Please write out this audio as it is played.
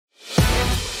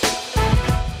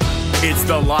It's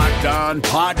the Locked On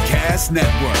Podcast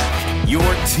Network, your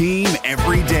team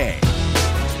every day.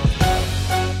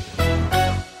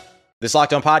 This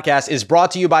Locked On Podcast is brought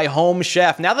to you by Home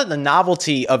Chef. Now that the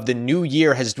novelty of the new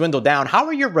year has dwindled down, how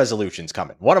are your resolutions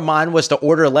coming? One of mine was to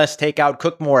order less takeout,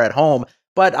 cook more at home,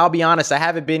 but I'll be honest, I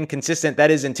haven't been consistent. That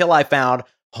is until I found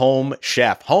Home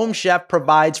Chef. Home Chef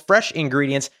provides fresh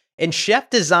ingredients and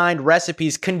chef-designed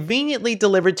recipes conveniently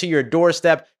delivered to your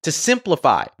doorstep to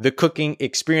simplify the cooking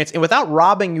experience and without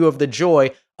robbing you of the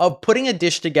joy of putting a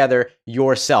dish together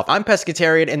yourself. I'm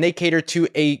pescatarian and they cater to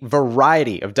a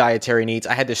variety of dietary needs.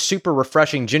 I had this super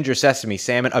refreshing ginger sesame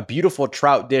salmon, a beautiful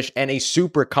trout dish, and a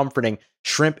super comforting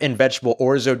shrimp and vegetable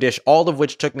orzo dish, all of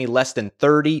which took me less than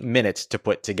 30 minutes to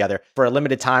put together. For a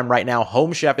limited time right now,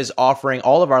 Home Chef is offering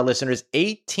all of our listeners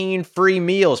 18 free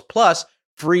meals plus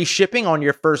free shipping on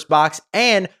your first box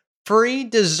and free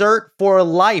dessert for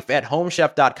life at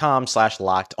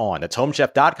homechef.com/lockedon. That's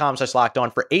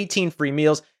homechef.com/lockedon for 18 free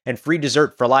meals and free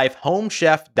dessert for life.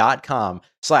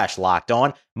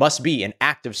 Homechef.com/lockedon. Must be an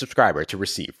active subscriber to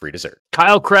receive free dessert.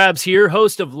 Kyle Krabs here,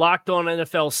 host of Locked On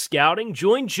NFL Scouting.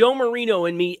 Join Joe Marino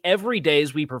and me every day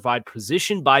as we provide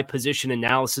position-by-position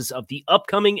analysis of the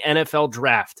upcoming NFL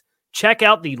Draft. Check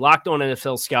out the Locked On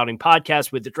NFL Scouting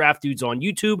podcast with the Draft Dudes on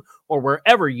YouTube or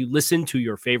wherever you listen to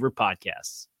your favorite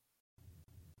podcasts.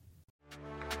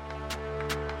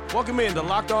 Welcome in to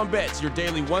Locked On Bets, your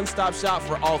daily one-stop shop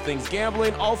for all things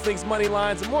gambling, all things money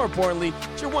lines, and more importantly,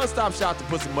 it's your one-stop shop to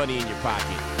put some money in your pocket.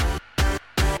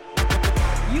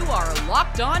 You are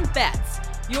Locked On Bets,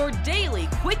 your daily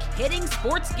quick-hitting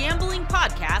sports gambling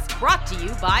podcast brought to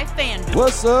you by FanDuel.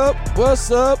 What's up? What's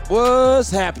up?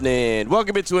 What's happening?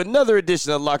 Welcome into another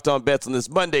edition of Locked On Bets on this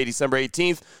Monday, December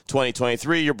 18th,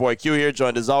 2023. Your boy Q here,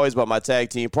 joined as always by my tag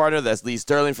team partner. That's Lee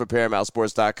Sterling from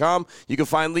ParamountSports.com. You can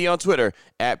find Lee on Twitter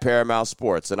at Paramount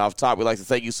Sports. And off top, we'd like to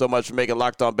thank you so much for making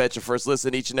Locked On Bets your first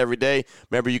listen each and every day.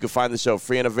 Remember, you can find the show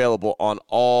free and available on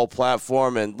all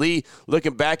platforms. And Lee,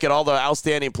 looking back at all the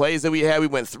outstanding plays that we had, we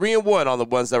went 3-1 on the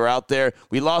ones that were out there.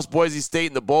 We lost Boise State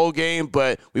in the bowl game,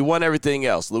 but we won everything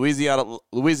else. Louisiana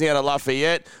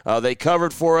Lafayette, they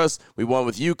covered for us. We won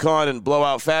with UConn in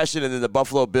blowout fashion, and then the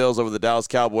Buffalo Bills over the Dallas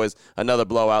Cowboys, another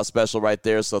blowout special right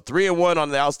there. So 3-1 on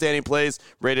the outstanding plays,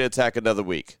 ready to attack another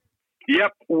week.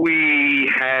 Yep, we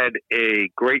had a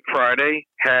great Friday,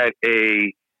 had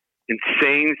a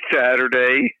insane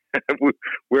Saturday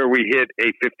where we hit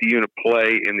a 50-unit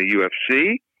play in the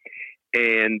UFC,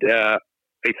 and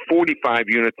a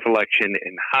 45-unit selection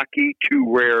in hockey.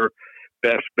 Two rare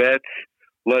best bets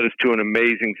led us to an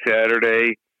amazing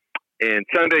Saturday. And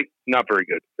Sunday, not very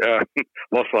good.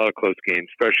 Lost a lot of close games,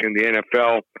 especially in the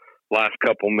NFL, last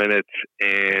couple minutes,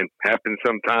 and happens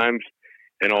sometimes.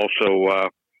 And also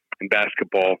in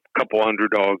basketball, a couple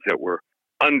underdogs that were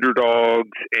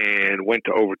underdogs and went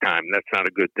to overtime. That's not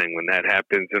a good thing when that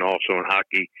happens. And also in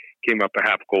hockey, came up a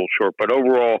half goal short. But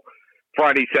overall,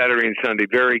 Friday, Saturday, and Sunday,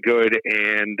 very good,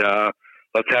 and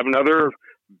let's have another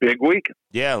big week.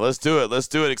 Yeah, let's do it. Let's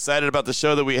do it. Excited about the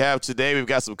show that we have today. We've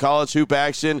got some college hoop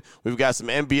action. We've got some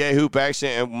NBA hoop action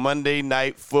and Monday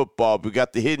Night Football. We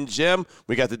got the hidden gem.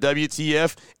 We got the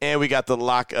WTF, and we got the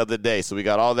lock of the day. So we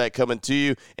got all that coming to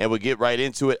you, and we'll get right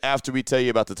into it after we tell you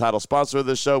about the title sponsor of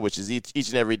the show, which is each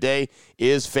and every day,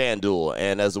 is FanDuel.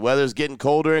 And as the weather's getting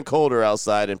colder and colder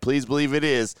outside, and please believe it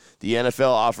is, the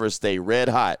NFL offers stay red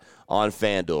hot on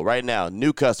FanDuel. Right now,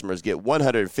 new customers get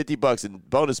 $150 in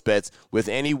bonus bets with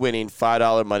any winning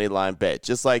 $5 money line bet.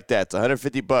 Just like that, it's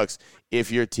 $150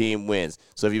 if your team wins.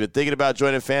 So if you've been thinking about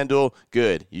joining FanDuel,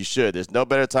 good, you should. There's no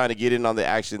better time to get in on the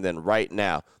action than right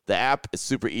now. The app is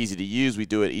super easy to use. We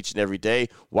do it each and every day.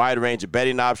 Wide range of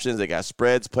betting options. They got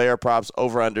spreads, player props,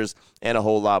 over-unders, and a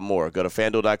whole lot more. Go to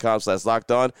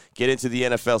FanDuel.com/lockedon. Get into the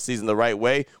NFL season the right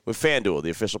way with FanDuel, the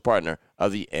official partner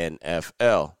of the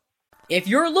NFL. If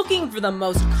you're looking for the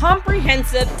most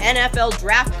comprehensive NFL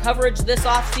draft coverage this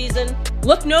offseason,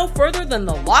 look no further than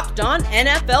the Locked On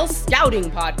NFL Scouting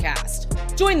Podcast.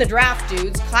 Join the Draft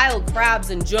Dudes, Kyle Krabs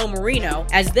and Joe Marino,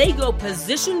 as they go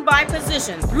position by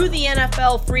position through the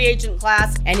NFL free agent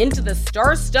class and into the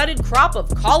star-studded crop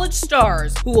of college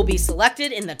stars who will be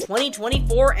selected in the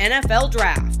 2024 NFL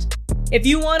Draft. If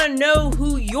you want to know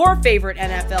who your favorite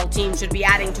NFL team should be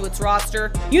adding to its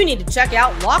roster, you need to check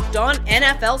out Locked On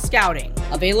NFL Scouting,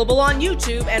 available on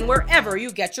YouTube and wherever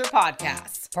you get your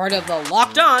podcasts. Part of the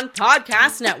Locked On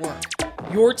Podcast Network,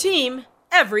 your team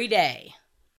every day.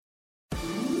 To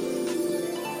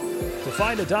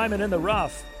find a diamond in the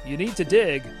rough, you need to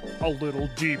dig a little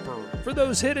deeper for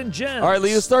those hidden gems. All right,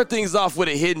 Lee, let's start things off with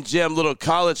a hidden gem, little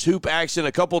college hoop action.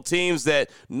 A couple teams that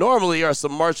normally are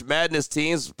some March Madness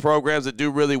teams, programs that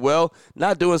do really well,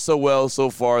 not doing so well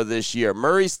so far this year.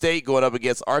 Murray State going up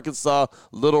against Arkansas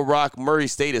Little Rock. Murray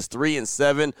State is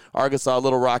 3-7. Arkansas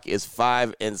Little Rock is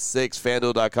 5-6.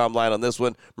 FanDuel.com line on this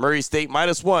one. Murray State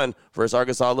 -1 versus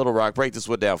Arkansas Little Rock. Break this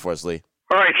one down for us, Lee.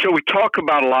 All right, so we talk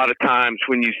about a lot of times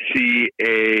when you see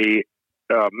a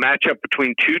matchup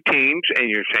between two teams and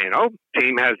you're saying, oh,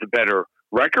 team has the better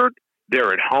record.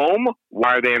 They're at home.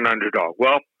 Why are they an underdog?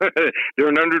 Well, they're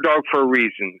an underdog for a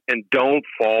reason, and don't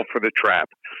fall for the trap.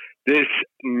 This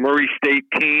Murray State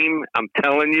team, I'm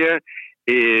telling you,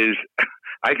 is,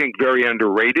 I think, very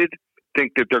underrated.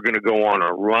 Think that they're going to go on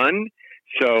a run.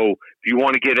 So if you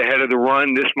want to get ahead of the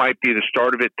run, this might be the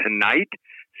start of it tonight.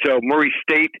 So Murray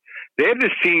State, they have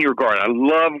this senior guard. I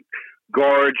love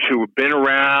guards who have been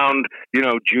around,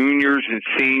 juniors and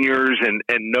seniors and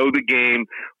know the game.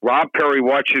 Rob Perry,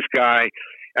 watch this guy,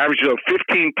 averages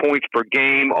 15 points per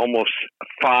game, almost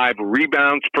 5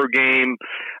 rebounds per game.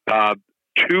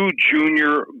 2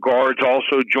 junior guards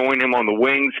also join him on the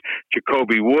wings.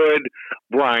 Jacoby Wood,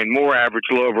 Brian Moore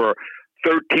averaged over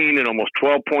 13 and almost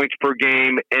 12 points per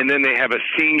game. And then they have a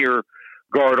senior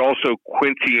guard also,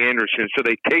 Quincy Anderson. So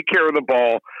they take care of the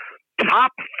ball.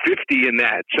 Top 50 in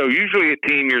that. So usually a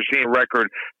team you're seeing a record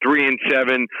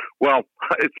 3-7. Well,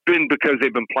 it's been because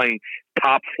they've been playing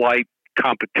top flight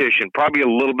competition, probably a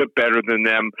little bit better than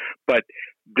them, but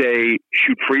they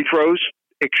shoot free throws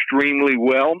extremely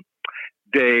well.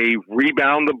 They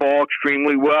rebound the ball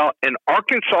extremely well. And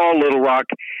Arkansas Little Rock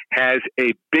has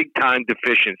a big time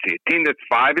deficiency. A team that's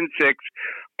 5-6,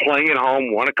 playing at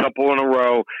home, won a couple in a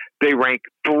row. They rank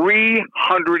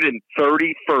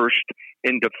 331st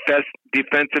in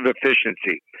defensive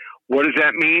efficiency. What does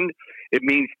that mean? It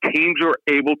means teams are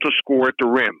able to score at the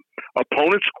rim.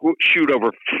 Opponents shoot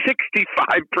over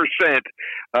 65%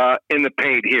 in the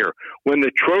paint here. When the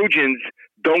Trojans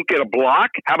don't get a block,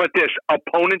 how about this?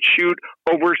 Opponents shoot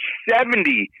over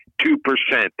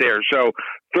 72% there. So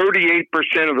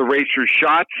 38% of the Racers'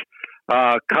 shots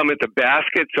come at the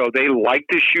basket, so they like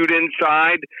to shoot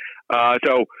inside.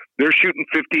 So they're shooting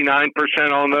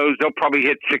 59% on those. They'll probably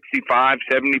hit 65,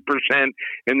 70%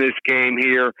 in this game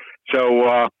here.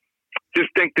 So just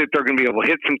think that they're going to be able to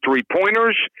hit some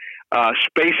three-pointers,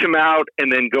 space them out,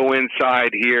 and then go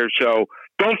inside here. So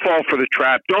don't fall for the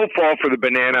trap. Don't fall for the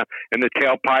banana and the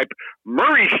tailpipe.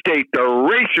 Murray State, the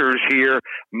Racers here,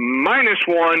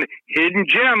 -1, hidden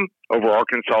gem over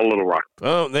Arkansas Little Rock.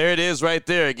 Oh, there it is right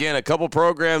there. Again, a couple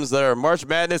programs that are March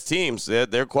Madness teams.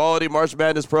 They're quality March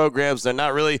Madness programs. They're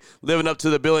not really living up to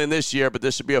the billing this year, but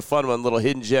this should be a fun one. Little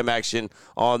hidden gem action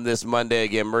on this Monday.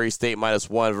 Again, Murray State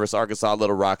 -1 versus Arkansas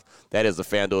Little Rock. That is the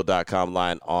FanDuel.com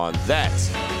line on that.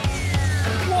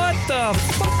 What the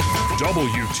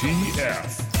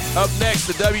WTF. Up next,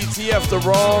 the WTF, the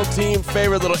wrong team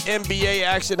favorite, little NBA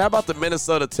action. How about the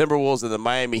Minnesota Timberwolves and the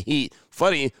Miami Heat?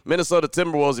 Funny, Minnesota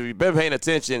Timberwolves, if you've been paying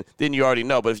attention, then you already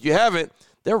know. But if you haven't,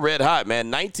 they're red hot, man.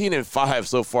 19-5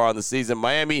 so far on the season.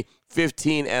 Miami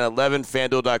 15-11.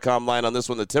 FanDuel.com line on this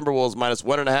one. The Timberwolves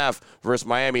 -1.5 versus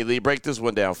Miami. Lee, break this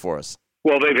one down for us.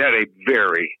 Well, they've had a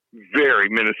very, very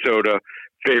Minnesota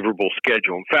favorable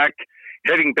schedule. In fact,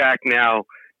 heading back now,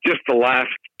 just the last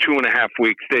 2.5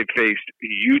 weeks, they've faced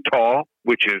Utah,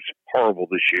 which is horrible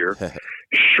this year.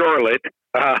 Charlotte,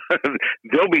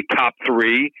 they'll be top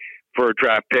 3 for a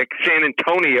draft pick. San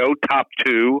Antonio, top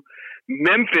 2.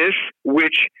 Memphis,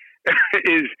 which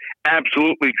is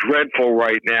absolutely dreadful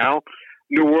right now.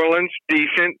 New Orleans,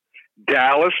 decent.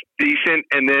 Dallas, decent.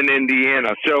 And then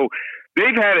Indiana. So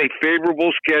they've had a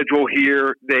favorable schedule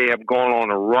here. They have gone on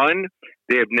a run.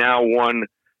 They have now won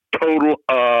total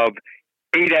of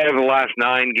 8 out of the last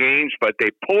 9 games, but they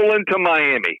pull into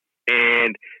Miami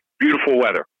and beautiful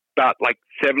weather, about like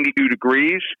 72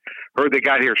 degrees. Heard they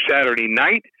got here Saturday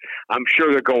night. I'm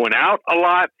sure they're going out a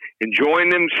lot, enjoying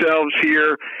themselves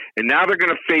here. And now they're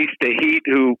going to face the Heat,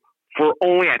 who for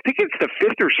only, I think it's the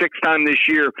 5th or 6th time this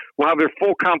year, will have their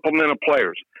full complement of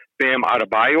players. Bam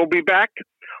Adebayo will be back.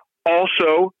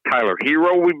 Also, Tyler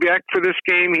Hero will be back for this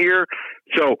game here.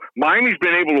 So Miami's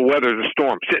been able to weather the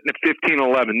storm, sitting at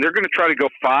 15-11. They're going to try to go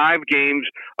 5 games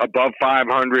above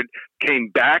 500. Came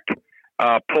back,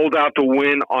 pulled out the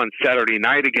win on Saturday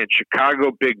night against Chicago.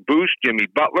 Big boost, Jimmy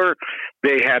Butler.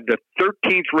 They have the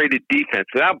 13th rated defense.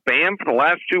 Without Bam for the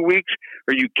last 2 weeks,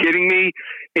 are you kidding me?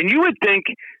 And you would think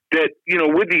that,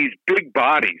 with these big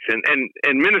bodies, and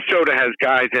Minnesota has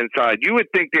guys inside, you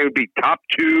would think they would be top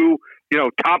 2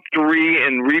 top 3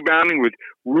 in rebounding with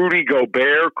Rudy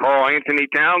Gobert, Karl Anthony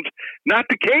Towns. Not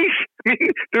the case. I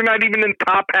mean, they're not even in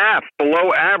top half,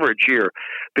 below average here.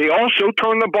 They also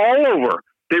turn the ball over.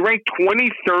 They ranked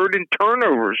 23rd in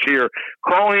turnovers here.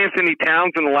 Karl Anthony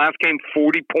Towns in the last game,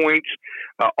 40 points.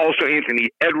 Also Anthony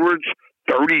Edwards,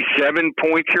 37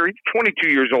 points here. He's 22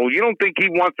 years old. You don't think he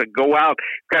wants to go out?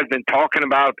 This guy's been talking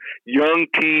about young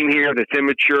team here that's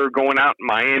immature, going out in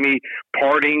Miami,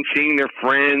 partying, seeing their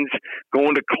friends,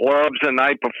 going to clubs the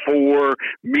night before,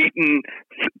 meeting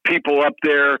people up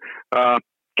there.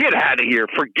 Get out of here.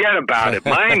 Forget about it.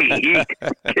 Miami Heat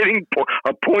getting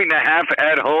a 1.5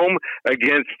 at home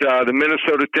against the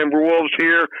Minnesota Timberwolves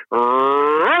here.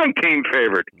 Wrong team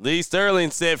favorite. Lee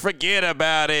Sterling said, forget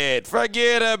about it.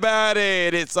 Forget about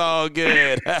it. It's all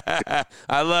good.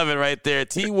 I love it right there.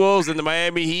 T-Wolves and the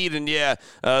Miami Heat. And,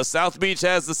 South Beach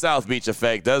has the South Beach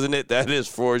effect, doesn't it? That is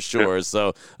for sure.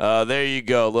 So, there you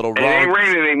go. A little wrong. It ain't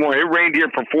raining anymore. It rained here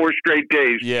for 4 straight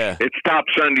days. Yeah. It stopped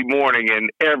Sunday morning, and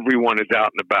everyone is out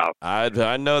and about.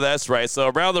 I know that's right. So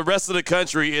around the rest of the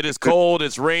country, it is cold,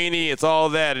 it's rainy, it's all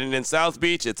that. And in South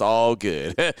Beach, it's all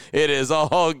good. It is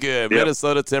all good. Yep.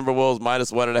 Minnesota Timberwolves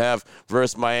 -1.5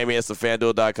 versus Miami. It's the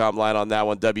FanDuel.com line on that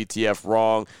one. WTF,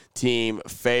 wrong team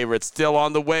favorite. Still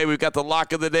on the way. We've got the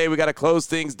lock of the day. We got to close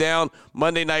things down.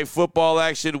 Monday Night Football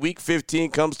action. Week 15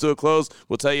 comes to a close.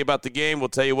 We'll tell you about the game. We'll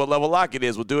tell you what level lock it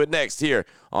is. We'll do it next here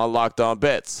on Locked On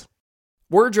Bets.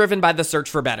 We're driven by the search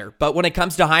for better, but when it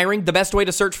comes to hiring, the best way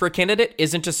to search for a candidate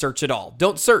isn't to search at all.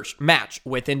 Don't search, match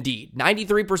with Indeed.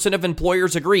 93% of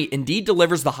employers agree Indeed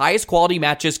delivers the highest quality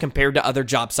matches compared to other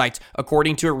job sites,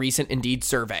 according to a recent Indeed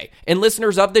survey. And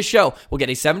listeners of this show will get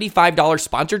a $75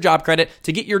 sponsored job credit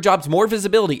to get your jobs more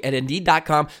visibility at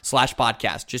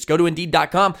Indeed.com/podcast. Just go to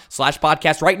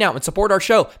Indeed.com/podcast right now and support our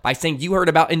show by saying you heard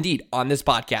about Indeed on this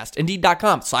podcast.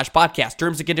 Indeed.com/podcast.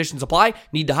 Terms and conditions apply.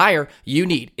 Need to hire? You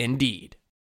need Indeed.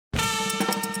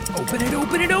 Open it,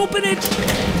 open it, open it!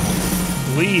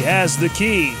 Lee has the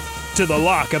key to the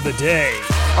lock of the day.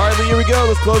 All right, Lee, here we go.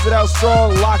 Let's close it out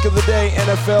strong. Lock of the day,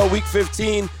 NFL Week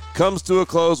 15 comes to a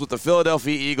close with the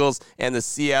Philadelphia Eagles and the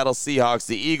Seattle Seahawks.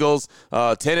 The Eagles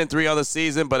 10-3 on the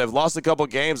season, but have lost a couple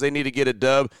games. They need to get a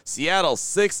dub. Seattle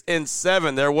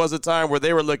 6-7. There was a time where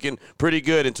they were looking pretty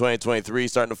good in 2023,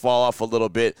 starting to fall off a little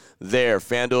bit there.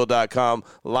 FanDuel.com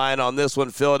line on this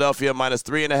one. Philadelphia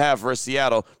 -3.5 versus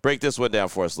Seattle. Break this one down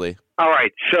for us, Lee. All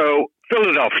right, so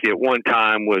Philadelphia at one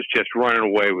time was just running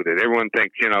away with it. Everyone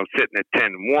thinks, sitting at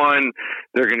 10-1,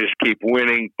 they're going to just keep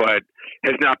winning, but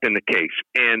has not been the case.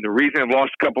 And the reason they've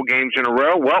lost a couple games in a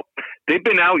row, well, they've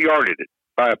been out-yarded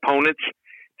by opponents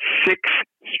 6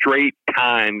 straight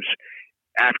times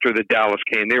after the Dallas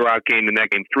game. They were outgained in that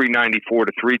game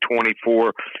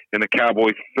 394-324, and the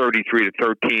Cowboys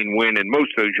 33-13 win, and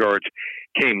most of those yards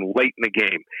came late in the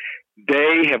game.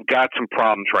 They have got some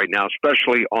problems right now,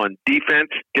 especially on defense.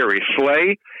 Darius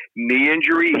Slay, knee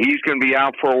injury. He's going to be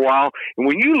out for a while. And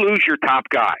when you lose your top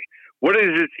guy, what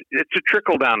is it? It's a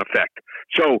trickle-down effect.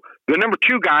 So the number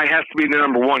 2 guy has to be the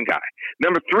number 1 guy.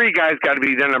 Number 3 guy's got to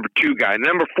be the number 2 guy. The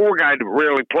number 4 guy that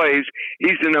rarely plays,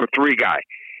 he's the number 3 guy.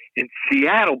 In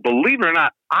Seattle, believe it or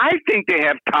not, I think they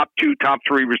have top 2, top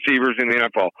 3 receivers in the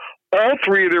NFL. All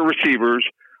 3 of their receivers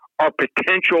are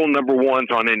potential number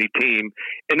 1s on any team,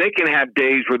 and they can have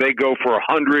days where they go for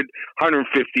 100,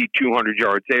 150, 200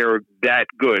 yards. They are that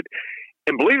good.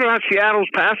 And believe it or not, Seattle's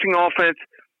passing offense,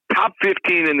 top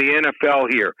 15 in the NFL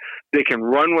here. They can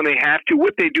run when they have to.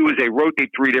 What they do is they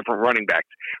rotate 3 different running backs.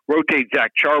 Rotate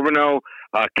Zach Charbonneau,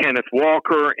 Kenneth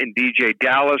Walker, and DJ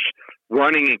Dallas,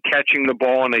 running and catching the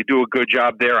ball, and they do a good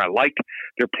job there. I like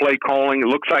their play calling. It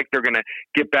looks like they're going to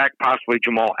get back possibly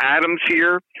Jamal Adams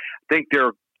here. I think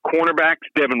their cornerbacks,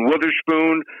 Devin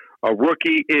Witherspoon, a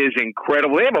rookie, is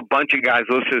incredible. They have a bunch of guys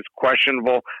listed as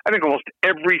questionable. I think almost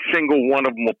every single one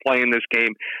of them will play in this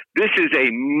game. This is a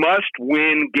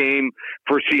must-win game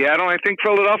for Seattle. I think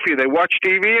Philadelphia, they watch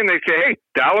TV and they say, hey,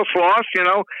 Dallas lost.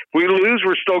 If we lose,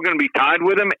 we're still going to be tied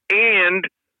with them, and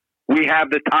we have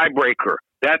the tiebreaker.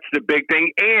 That's the big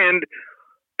thing. And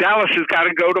Dallas has got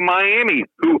to go to Miami,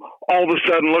 who all of a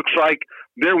sudden looks like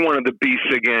they're one of the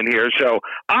beasts again here. So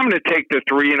I'm going to take the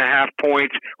 3.5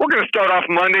 points. We're going to start off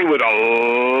Monday with a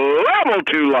level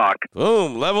 2 lock.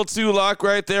 Boom, level 2 lock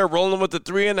right there, rolling with the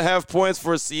 3.5 points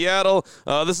for Seattle.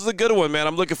 This is a good one, man.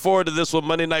 I'm looking forward to this one.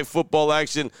 Monday Night Football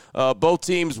action. Both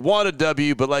teams want a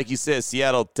W, but like you said,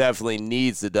 Seattle definitely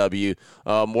needs the W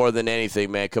more than anything,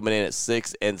 man. Coming in at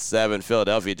 6-7.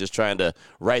 Philadelphia just trying to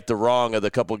right the wrong of the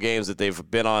couple games that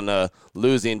they've been on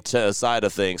losing side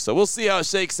of things. So we'll see how it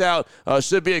shakes out.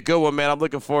 Should be a good one, man. I'm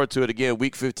looking forward to it. Again,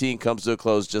 Week 15 comes to a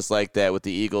close just like that with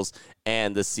the Eagles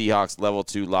and the Seahawks level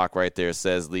 2 lock right there,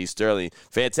 says Lee Sterling.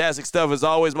 Fantastic stuff as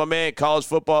always, my man. College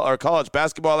football or college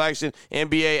basketball action,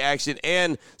 NBA action,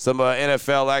 and some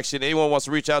NFL action. Anyone wants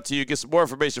to reach out to you, get some more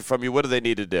information from you, what do they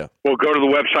need to do? Well, go to the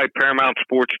website,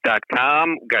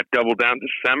 ParamountSports.com. We've got Double Down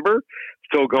December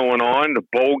still going on. The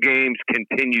bowl games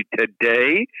continue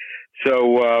today.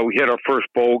 So we hit our first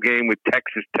bowl game with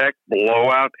Texas Tech,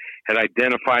 blowout, had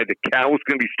identified the Cal was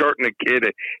going to be starting a kid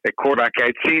at quarterback.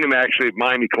 I'd seen him actually at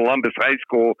Miami Columbus High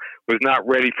School, was not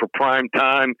ready for prime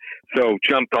time, so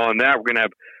jumped on that. We're going to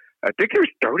have, I think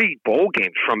there's 30 bowl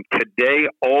games from today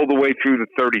all the way through the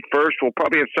 31st. We'll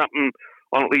probably have something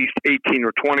on at least 18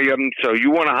 or 20 of them, so you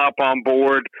want to hop on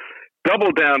board.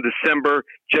 Double Down December,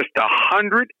 just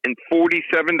 $147,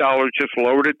 just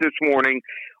lowered it this morning.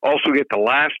 Also get the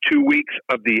last 2 weeks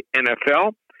of the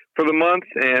NFL for the month,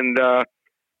 and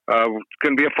it's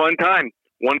going to be a fun time.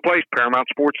 One place,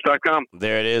 ParamountSports.com.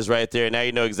 There it is right there. Now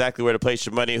you know exactly where to place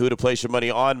your money, who to place your money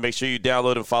on. Make sure you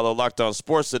download and follow Locked On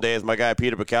Sports today, as my guy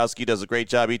Peter Bukowski does a great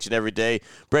job each and every day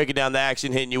breaking down the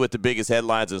action, hitting you with the biggest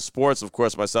headlines in sports. Of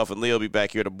course, myself and Leo will be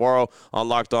back here tomorrow on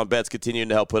Locked On Bets, continuing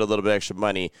to help put a little bit extra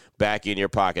money back in your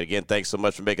pocket. Again, thanks so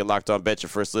much for making Locked On Bets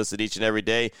your first listen each and every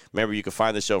day. Remember, you can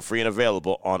find the show free and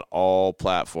available on all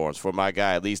platforms. For my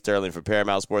guy, Lee Sterling from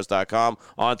ParamountSports.com,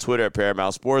 on Twitter at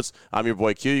Paramount Sports. I'm your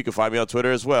boy Q. You can find me on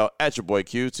Twitter as well, at your boy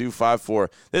Q254.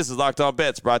 This is Locked On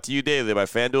Bets, brought to you daily by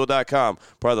FanDuel.com,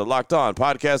 part of the Locked On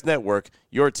Podcast Network,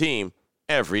 your team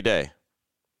every day.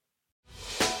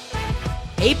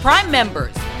 Hey, Prime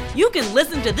members, you can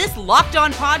listen to this Locked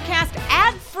On podcast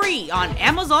ad-free on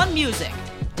Amazon Music.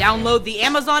 Download the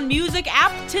Amazon Music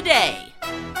app today.